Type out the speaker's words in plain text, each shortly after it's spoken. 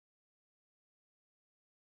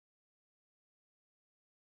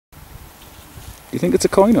you think it's a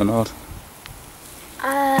coin or not?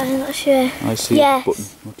 I'm not sure. I see a button.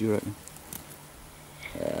 What do you reckon?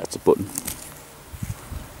 Yeah, it's a button.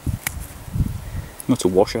 That's a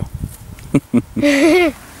washer.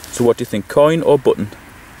 So what do you think, coin or button?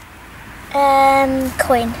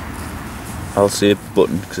 Coin. I'll say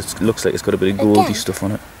button because it looks like it's got a bit of goldy stuff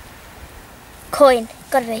on it. Coin,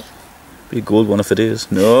 gotta be. Be a gold one if it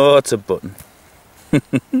is. No, it's a button.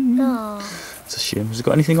 Oh. It's a shame. Has it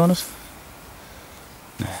got anything on it?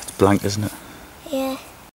 Nah, it's blank, isn't it? Yeah.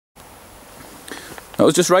 That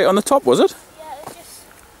was just right on the top, was it? Yeah, it was just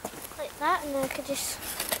like that, and then I could just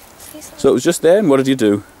see something. So it was just there, and what did you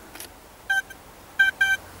do?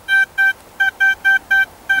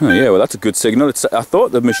 Oh yeah, well that's a good signal. I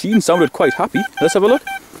thought the machine sounded quite happy. Let's have a look.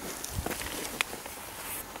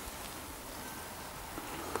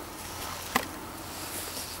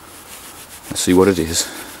 Let's see what it is.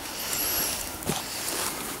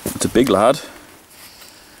 It's a big lad.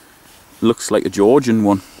 Looks like a Georgian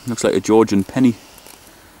one. Looks like a Georgian penny.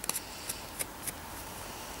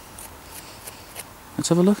 Let's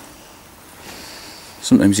have a look.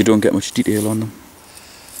 Sometimes you don't get much detail on them.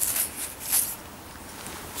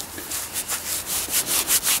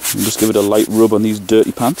 And just give it a light rub on these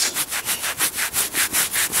dirty pants.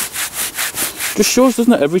 Just shows,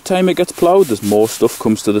 doesn't it, every time it gets ploughed there's more stuff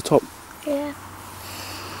comes to the top. Yeah.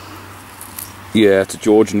 Yeah, it's a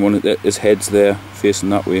Georgian one. His head's there, facing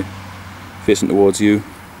that way, facing towards you.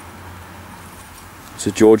 It's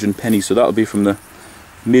a Georgian penny, so that'll be from the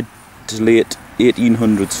mid to late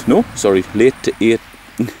 1800s. No, sorry, late to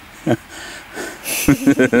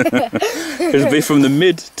it'll be from the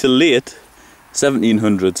mid to late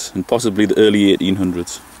 1700s and possibly the early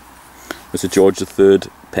 1800s. It's a George III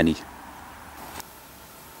penny.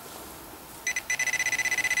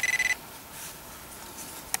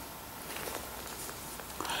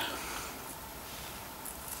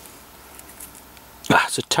 Ah,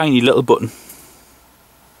 it's a tiny little button.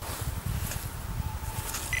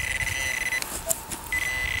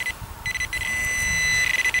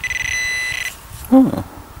 Oh.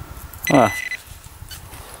 Ah.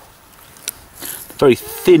 Very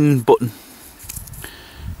thin button.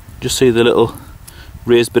 Just see the little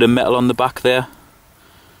raised bit of metal on the back there.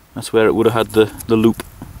 That's where it would have had the loop.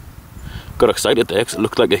 Got excited there because it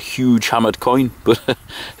looked like a huge hammered coin, but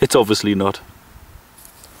it's obviously not.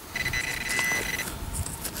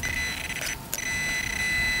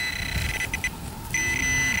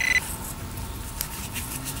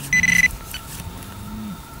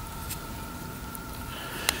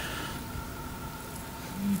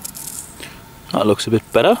 That looks a bit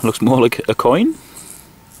better, looks more like a coin.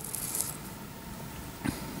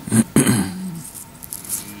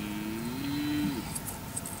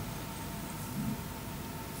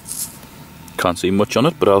 Can't see much on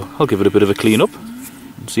it, but I'll give it a bit of a clean up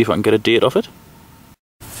and see if I can get a date off it.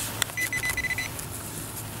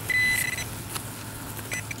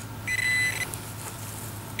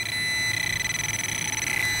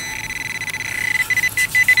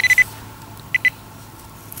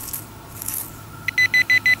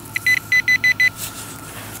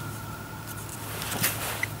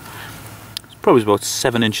 Probably about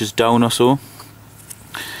 7 inches down or so.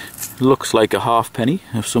 Looks like a halfpenny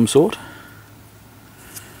of some sort.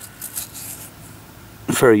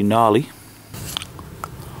 Very gnarly.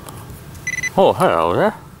 Oh, hello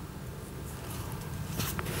there.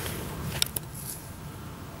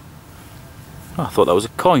 Oh, I thought that was a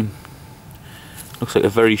coin. Looks like a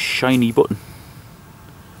very shiny button.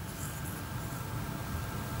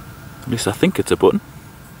 At least I think it's a button.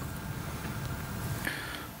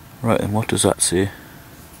 Right, and what does that say?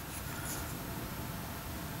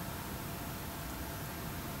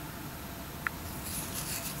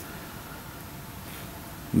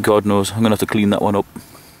 God knows, I'm going to have to clean that one up.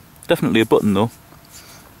 Definitely a button though.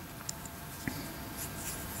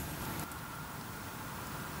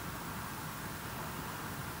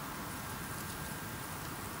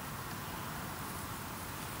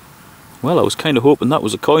 Well, I was kind of hoping that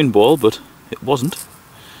was a coin ball, but it wasn't.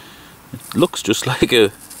 It looks just like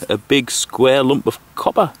a big square lump of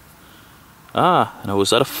copper. Ah, and I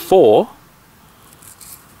was at a 4.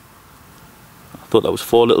 I thought that was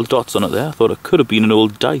 4 little dots on it there. I thought it could have been an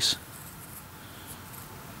old dice.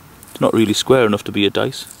 It's not really square enough to be a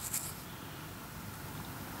dice.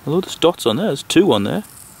 Although there's dots on there, there's 2 on there.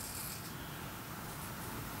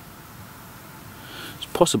 There's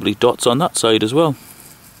possibly dots on that side as well.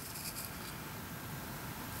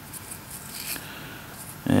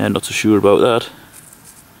 Yeah, not so sure about that.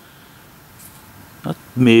 That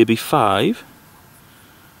may be 5.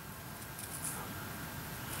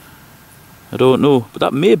 I don't know, but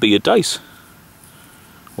that may be a dice.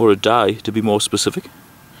 or a die to be more specific.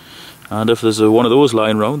 And if there's one of those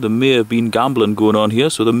lying around, there may have been gambling going on here,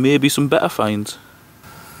 so there may be some better finds.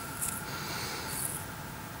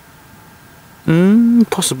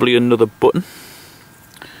 Possibly another button.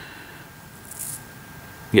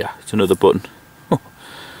 Yeah, it's another button.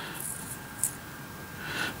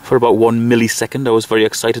 For about 1 millisecond I was very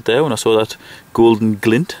excited there when I saw that golden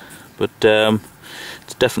glint, but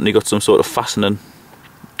it's definitely got some sort of fastening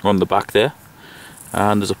on the back there,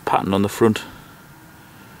 and there's a pattern on the front.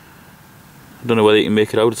 I don't know whether you can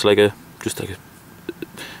make it out. It's like just like a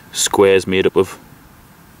squares made up of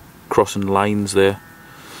crossing lines there.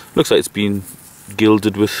 Looks like it's been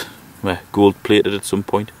gilded with, well, gold plated at some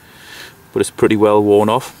point, but it's pretty well worn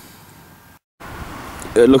off.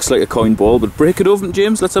 It looks like a coin ball, but break it open,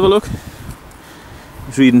 James, let's have a look.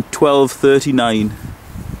 It's reading 1239.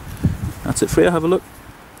 That's it, Freya, have a look.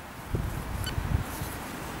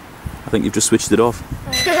 I think you've just switched it off.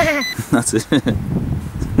 That's it.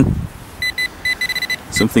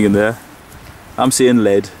 Something in there. I'm saying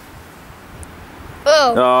lead.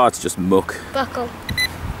 Oh, it's just muck. Buckle.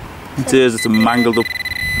 It is, it's a mangled up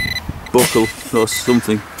buckle or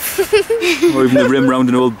something. Or even the rim round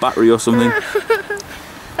an old battery or something.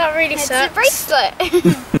 That really sucks. It's a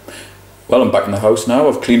bracelet. Well, I'm back in the house now.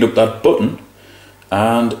 I've cleaned up that button,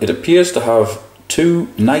 and it appears to have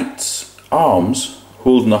 2 knights' arms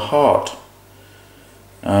holding a heart.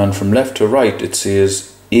 And from left to right it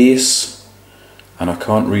says ace, and I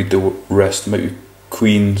can't read the rest. Maybe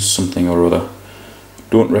queen something or other.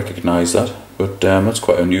 Don't recognise that, but that's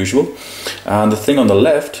quite unusual. And the thing on the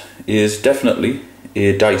left is definitely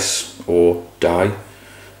a dice or die.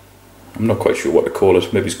 I'm not quite sure what to call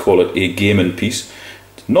it. Maybe call it a gaming piece.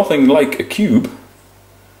 It's nothing like a cube,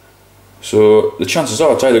 so the chances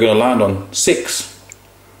are it's either going to land on 6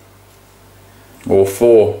 or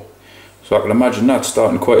 4. So I can imagine that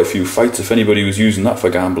starting quite a few fights if anybody was using that for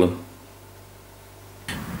gambling.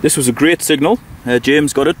 This was a great signal.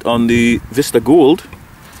 James got it on the Vista Gold,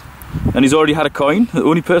 and he's already had a coin. The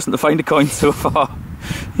only person to find a coin so far.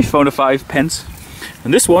 He's found a 5p,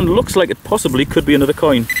 and this one looks like it possibly could be another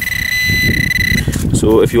coin.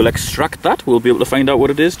 So if you'll extract that, we'll be able to find out what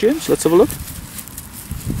it is, James. Let's have a look.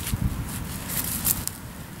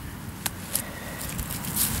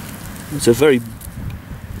 It's a very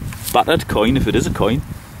battered coin, if it is a coin.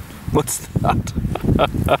 What's that?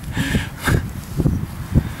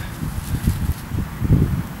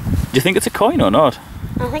 Do you think it's a coin or not?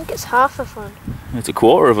 I think it's half of one. It's a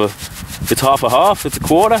quarter of a... It's half a half, it's a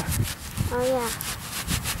quarter. Oh yeah.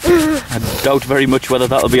 I doubt very much whether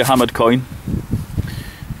that'll be a hammered coin.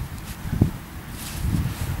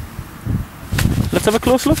 Let's have a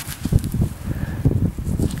close look.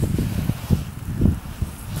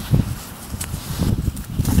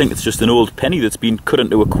 I think it's just an old penny that's been cut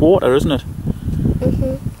into a quarter, isn't it?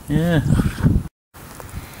 Yeah.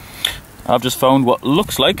 I've just found what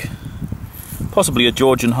looks like possibly a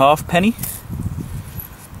Georgian halfpenny.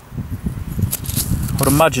 I would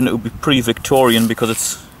imagine it would be pre-Victorian because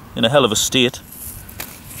it's in a hell of a state.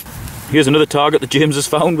 Here's another target that James has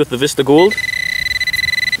found with the Vista Gold.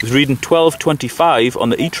 It's reading 1225 on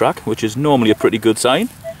the Etrac, which is normally a pretty good sign.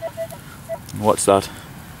 What's that?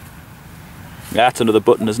 Yeah, it's another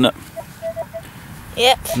button, isn't it?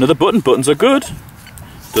 Yep. Another button. Buttons are good.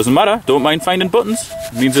 Doesn't matter. Don't mind finding buttons.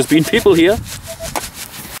 It means there's been people here.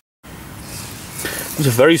 It was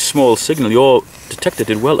a very small signal. Your detector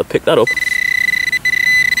did well to pick that up.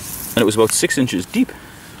 And it was about 6 inches deep.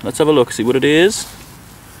 Let's have a look, see what it is.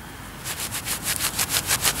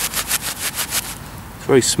 It's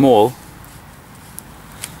very small.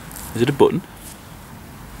 Is it a button?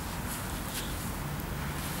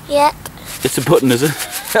 Yep. It's a button, is it?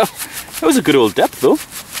 That was a good old depth though.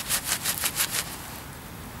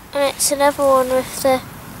 And it's another one with the...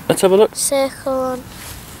 Let's have a look. Circle on.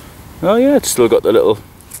 Oh yeah, it's still got the little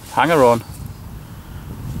hanger on.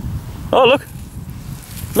 Oh look!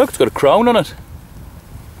 Look, it's got a crown on it.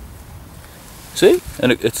 See?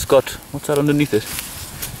 And it's got... what's that underneath it?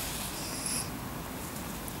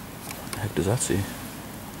 What the heck does that say?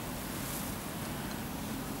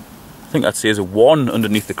 I think that says a 1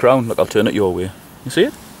 underneath the crown. Look, I'll turn it your way. You see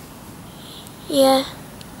it? Yeah.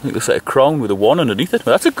 I think it looks like a crown with a 1 underneath it.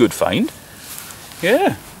 Well, that's a good find.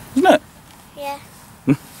 Yeah, isn't it? Yeah.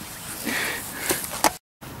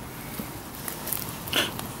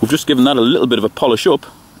 We've just given that a little bit of a polish up,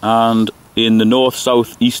 and in the north,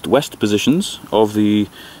 south, east, west positions of the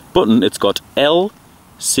button it's got L,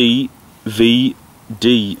 C, V,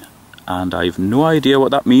 D, and I've no idea what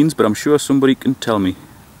that means, but I'm sure somebody can tell me.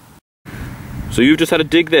 So you've just had a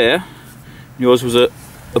dig there. Yours was a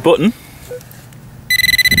button.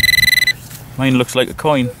 Mine looks like a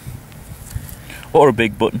coin. Or a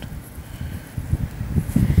big button.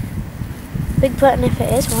 Big button if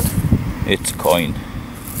it is one. It's a coin.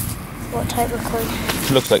 What type of coin?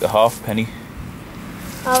 It looks like a halfpenny.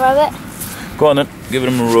 I'll rub it. Go on then, give it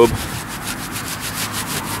a rub.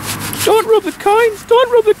 Don't rub the coins!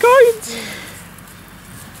 Don't rub the coins!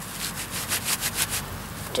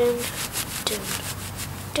 Dun, dun,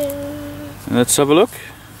 dun. Let's have a look.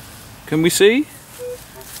 Can we see?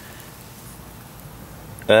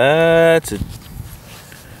 It's a...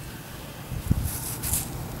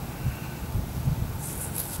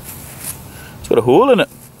 It's got a hole in it.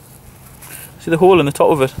 See the hole in the top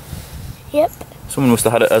of it? Yep. Someone must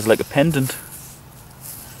have had it as like a pendant.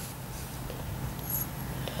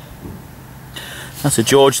 That's a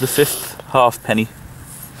George V halfpenny.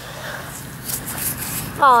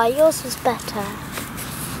 Oh, yours was better.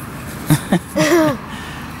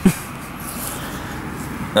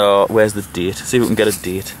 Oh, where's the date? See if we can get a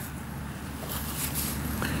date.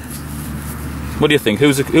 What do you think?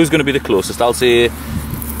 Who's going to be the closest? I'll say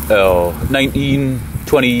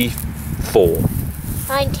 1924.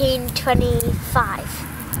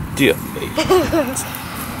 1925. Dear me.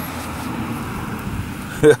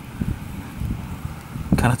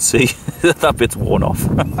 Cannot see. That bit's worn off.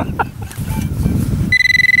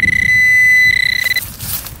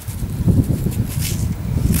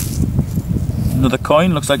 Another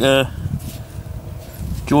coin, looks like a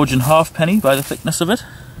Georgian halfpenny by the thickness of it.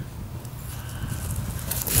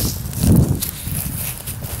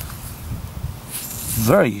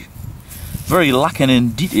 Very, very lacking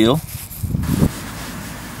in detail.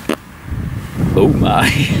 Oh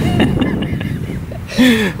my.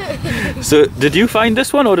 So, did you find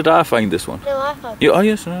this one or did I find this one? No, I found it. Oh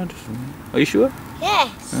yes, no, are you sure?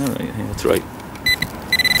 Yes. Alright, yeah, that's right.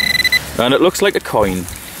 And it looks like a coin.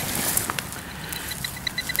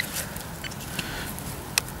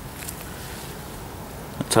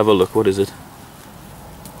 Let's have a look, what is it?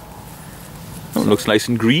 Oh, it looks nice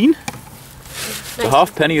and green. It's a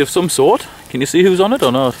halfpenny of some sort. Can you see who's on it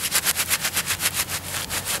or not?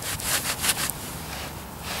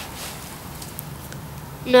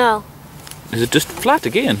 No. Is it just flat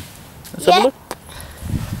again? Let's Yeah. have a look.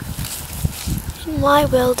 In my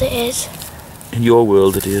world it is. In your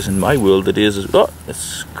world it is, in my world it is. Oh,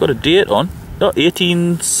 it's got a date on. Oh,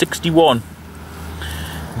 1861.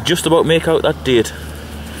 Just about make out that date.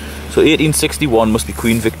 So 1861 must be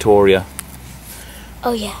Queen Victoria.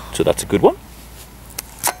 Oh yeah. So that's a good one.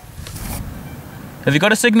 Have you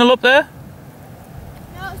got a signal up there?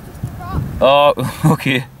 No, it's just a rock. Oh,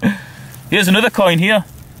 okay. Here's another coin here.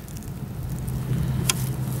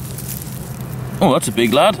 Oh, that's a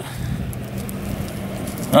big lad.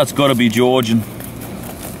 That's got to be Georgian.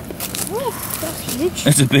 Ooh, that's huge.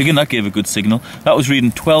 It's a big one. That gave a good signal. That was reading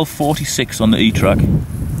 1246 on the Etrac.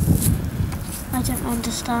 I don't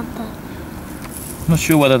understand that. I'm not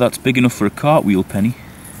sure whether that's big enough for a cartwheel penny.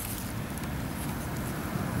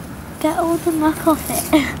 Get all the muck off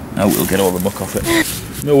it. I will get all the muck off it.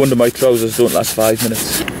 No wonder my trousers don't last 5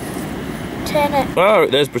 minutes. Turn it. Oh,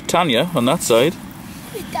 there's Britannia on that side.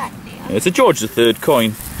 It's a George III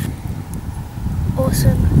coin.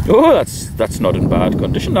 Awesome. Oh, that's not in bad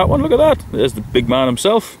condition, that one. Look at that. There's the big man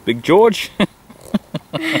himself, Big George.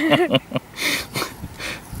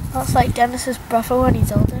 That's like Dennis's brother when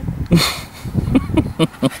he's older.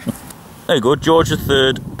 There you go, George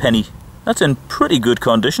III penny. That's in pretty good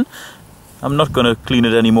condition. I'm not going to clean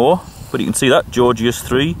it anymore, but you can see that, Georgius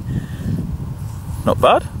III. Not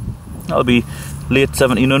bad. That'll be late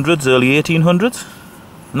 1700s, early 1800s.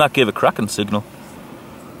 And that gave a cracking signal.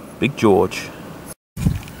 Big George.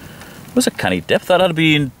 What's a canny depth? That'd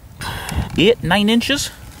be in 8-9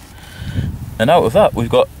 inches. And out of that we've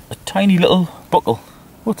got a tiny little buckle.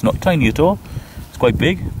 Well, it's not tiny at all. It's quite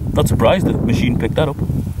big. Not surprised the machine picked that up.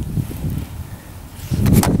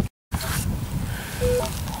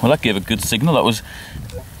 Well, that gave a good signal. That was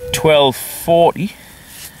 1240.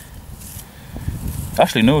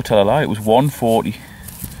 Actually, no, tell a lie. It was 140.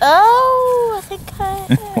 Oh, I think I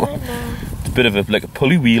don't know. It's a bit of like a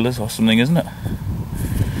pulley wheelers or something, isn't it?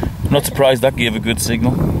 I'm not surprised that gave a good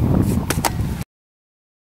signal.